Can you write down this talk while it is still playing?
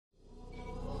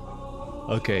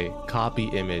Okay, copy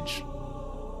image.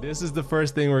 This is the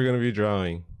first thing we're gonna be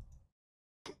drawing.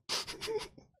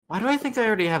 Why do I think I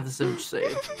already have this image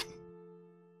saved?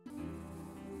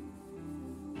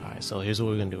 Alright, so here's what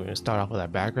we're gonna do. We're gonna start off with our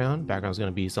background. Background's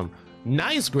gonna be some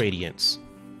nice gradients.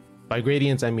 By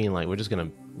gradients, I mean like we're just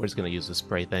gonna use the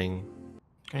spray thing.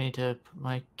 I need to put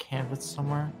my canvas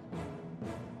somewhere.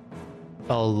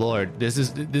 Oh lord,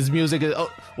 this music is.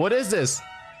 Oh, what is this?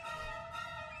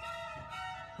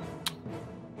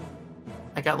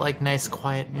 I got like nice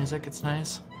quiet music. It's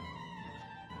nice.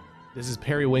 This is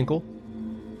Periwinkle.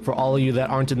 For all of you that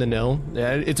aren't in the know,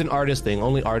 it's an artist thing.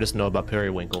 Only artists know about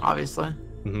Periwinkle. Obviously.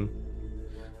 Mm-hmm.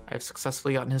 I've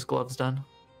successfully gotten his gloves done.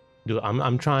 Dude,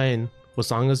 I'm trying. What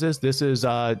song is this? This is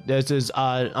Finding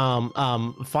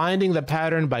the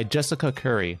Pattern by Jessica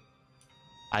Curry.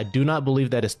 I do not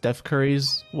believe that is Steph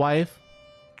Curry's wife,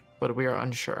 But we are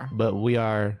unsure. but we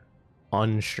are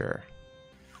unsure.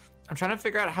 I'm trying to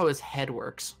figure out how his head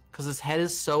works, because his head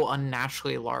is so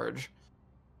unnaturally large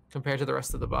compared to the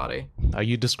rest of the body. Are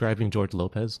you describing George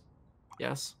Lopez?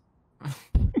 Yes.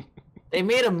 They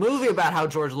made a movie about how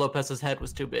George Lopez's head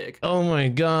was too big. Oh my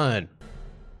god.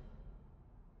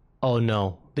 Oh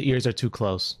no, the ears are too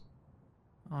close.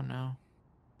 Oh no.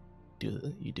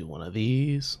 You do one of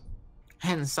these.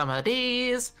 And some of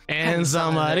these. And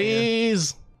some of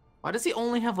these. Why does he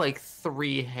only have like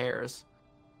 3 hairs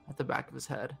at the back of his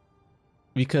head?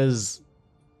 Because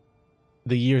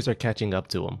the years are catching up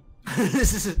to him.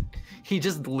 He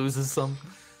just loses some.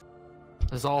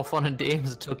 It's all fun and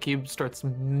games until Cube starts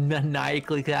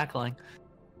maniacally cackling.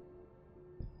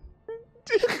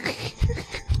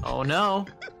 Oh no.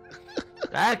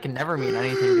 That can never mean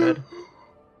anything good.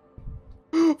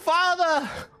 Father!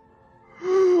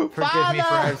 Forgive me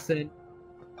for our sin.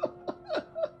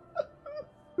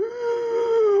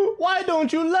 Why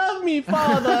don't you love me,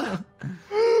 Father?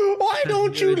 Why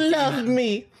don't you love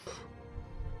me?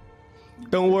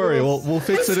 Don't worry, we'll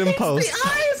fix it in post. The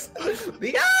eyes!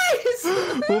 The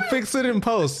eyes! We'll fix it in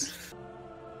post.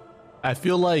 I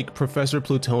feel like Professor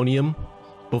Plutonium,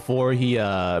 before he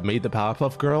made the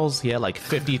Powerpuff Girls, he had like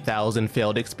 50,000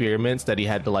 failed experiments that he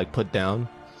had to like put down.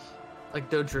 Like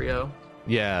Dodrio.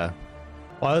 Yeah.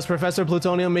 Why was Professor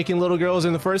Plutonium making little girls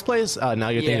in the first place? Now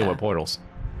you're thinking about portals.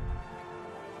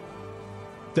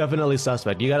 Definitely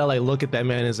suspect. You gotta like look at that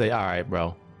man and say, all right,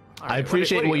 bro. I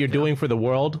appreciate what you're doing for the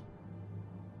world,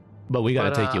 but we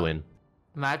gotta take you in.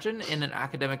 Imagine in an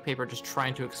academic paper just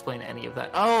trying to explain any of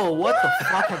that. Oh, what the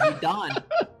fuck have you done?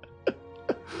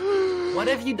 What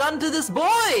have you done to this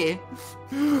boy?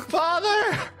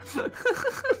 Father!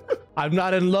 I'm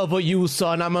not in love with you,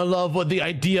 son. I'm in love with the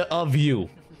idea of you.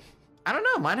 I don't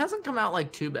know. Mine hasn't come out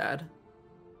like too bad.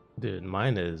 Dude,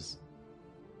 mine is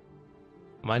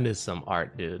some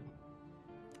art, dude.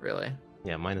 Really?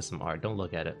 Yeah, mine is some art. Don't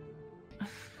look at it.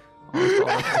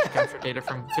 Capture data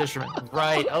from fishermen.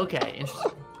 Right. Okay.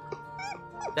 Interesting.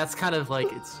 That's kind of like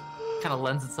kind of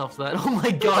lends itself to that. Oh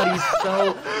my god,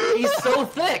 he's so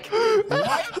thick.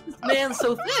 Why is this man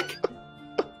so thick?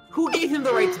 Who gave him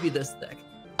the right to be this thick?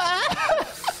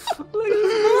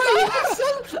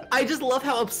 I just love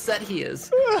how upset he is.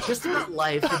 Just about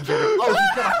life in general. Oh,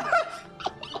 he's got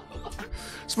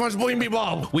SpongeBob and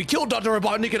Bob, we killed Dr.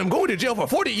 Robotnik and I'm going to jail for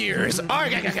 40 years.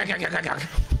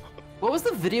 What was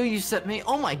the video you sent me?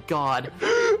 Oh my god.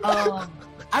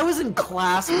 I was in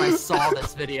class when I saw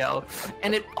this video,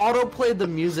 and it auto-played the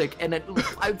music, and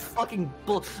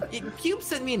Cube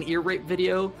sent me an ear rape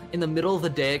video in the middle of the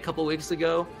day a couple weeks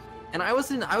ago, and I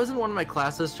was in one of my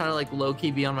classes trying to like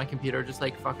low-key be on my computer, just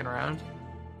like fucking around,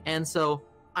 and so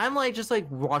I'm like just like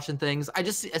watching things. I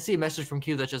see a message from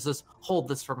Q that just says, "Hold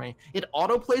this for me." It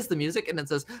auto plays the music and it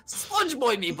says,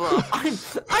 "SpongeBob me, bro. I'm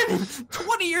in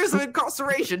 20 years of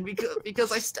incarceration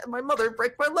because I stabbed my mother and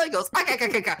break my Legos."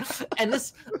 And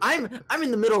this I'm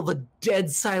in the middle of a dead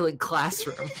silent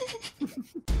classroom.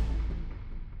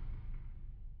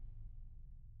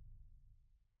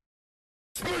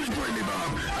 SpongeBob me,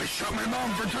 Bob. I shot my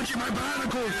mom for touching my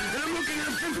barnacles, and I'm looking at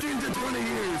 15 to 20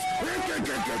 years.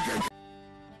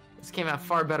 This came out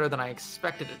far better than I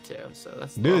expected it to, so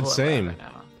that's the Dude, level I'm at same. right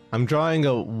now. I'm drawing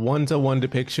a one-to-one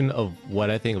depiction of what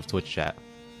I think of Twitch chat.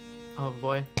 Oh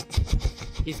boy.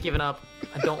 He's given up.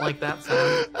 I don't like that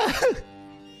sound.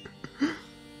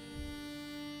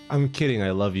 I'm kidding,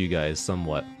 I love you guys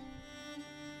somewhat.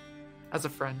 As a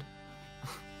friend.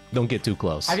 Don't get too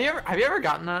close. Have you ever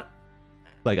gotten that?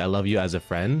 Like, I love you as a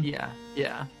friend? Yeah.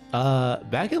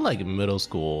 Back in like middle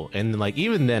school, and like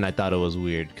even then I thought it was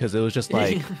weird because it was just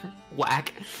like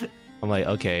whack. I'm like,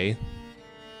 okay,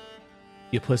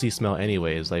 your pussy smell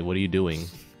anyways, like what are you doing?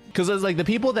 Because it's like the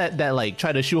people that like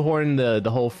try to shoehorn the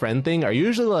whole friend thing are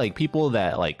usually like people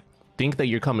that like think that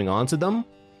you're coming on to them,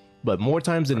 but more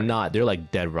times than not, they're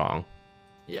like dead wrong.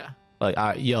 Yeah. Like,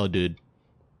 yo, dude,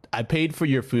 I paid for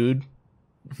your food,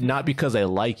 not because I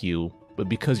like you, but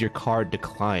because your card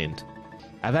declined.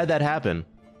 I've had that happen.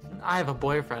 I have a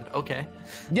boyfriend. Okay.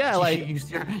 Yeah, like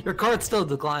your card's still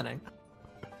declining.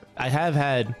 I have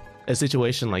had a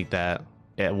situation like that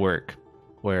at work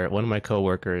where one of my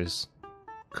coworkers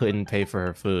couldn't pay for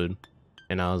her food,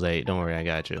 and I was like, don't worry, I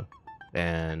got you.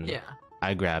 And Yeah.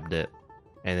 I grabbed it,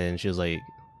 and then she was like,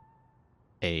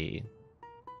 hey,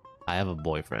 I have a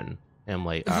boyfriend. And I'm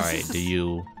like, all right, do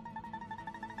you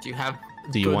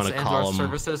want to call him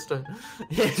services to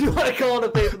do you want to call him to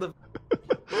pay for the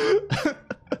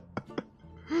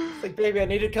like, baby, I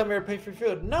need to come here and pay for your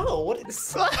food. No, what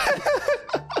is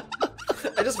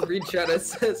I just read chat. It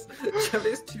says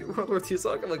Japanese World War II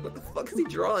song. I'm like, what the fuck is he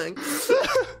drawing?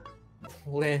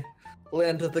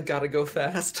 Land of the gotta go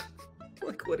fast.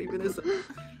 Like, what even is it?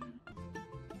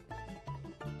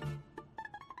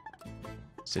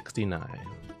 69.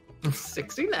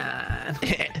 69.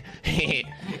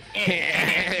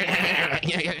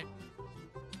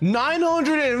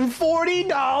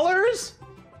 $940?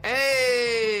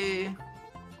 Hey!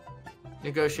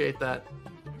 Negotiate that.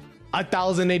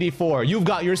 1,084. You've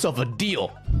got yourself a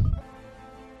deal.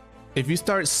 If you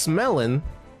start smelling,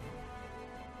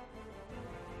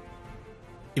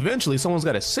 eventually someone's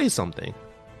got to say something.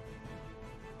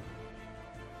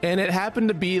 And it happened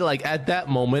to be like at that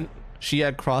moment, she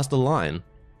had crossed the line.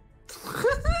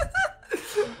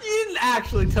 You didn't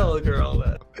actually tell a girl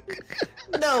that.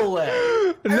 No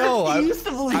way. No, I'm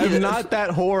it. not that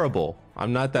horrible.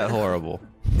 I'm not that horrible.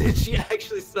 Did she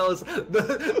actually smell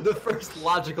the first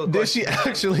logical question? Did she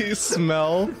actually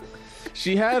smell?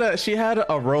 She had an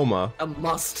aroma. A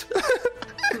must.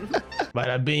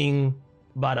 Bada bing,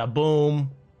 bada boom.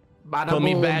 Bada Put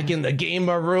me boom. back in the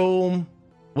gamer room.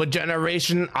 What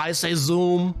generation? I say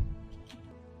zoom.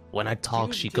 When I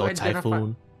talk, she go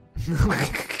typhoon. Oh my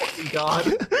god.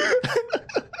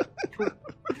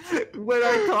 When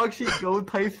I talk, she go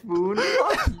typhoon.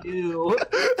 Fuck you.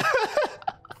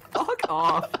 Fuck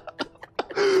off.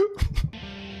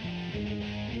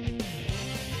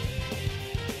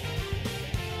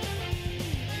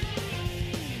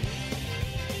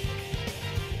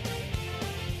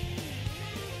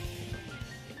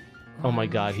 Oh my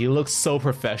god, he looks so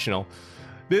professional.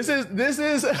 This is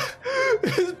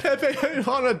Pepe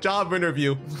on a job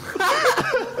interview.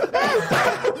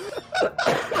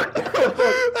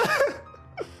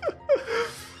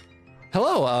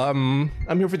 Hello, I'm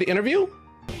here for the interview.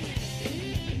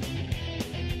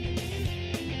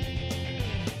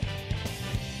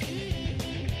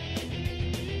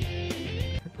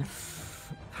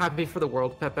 Happy for the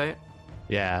world, Pepe.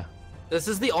 Yeah. This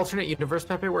is the alternate universe,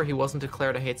 Pepe, where he wasn't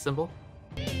declared a hate symbol.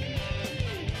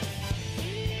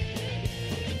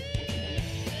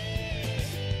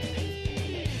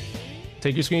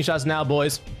 Take your screenshots now,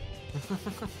 boys.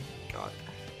 God.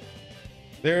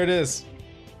 There it is.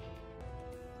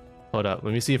 Hold up,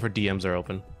 let me see if her DMs are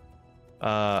open.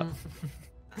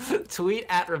 Tweet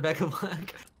at Rebecca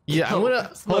Black. Yeah, I'm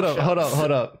gonna hold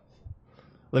up.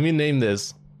 Let me name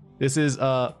this. This is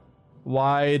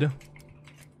wide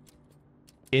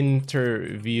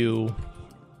interview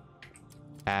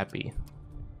happy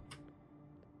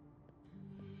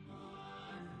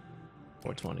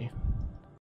 420.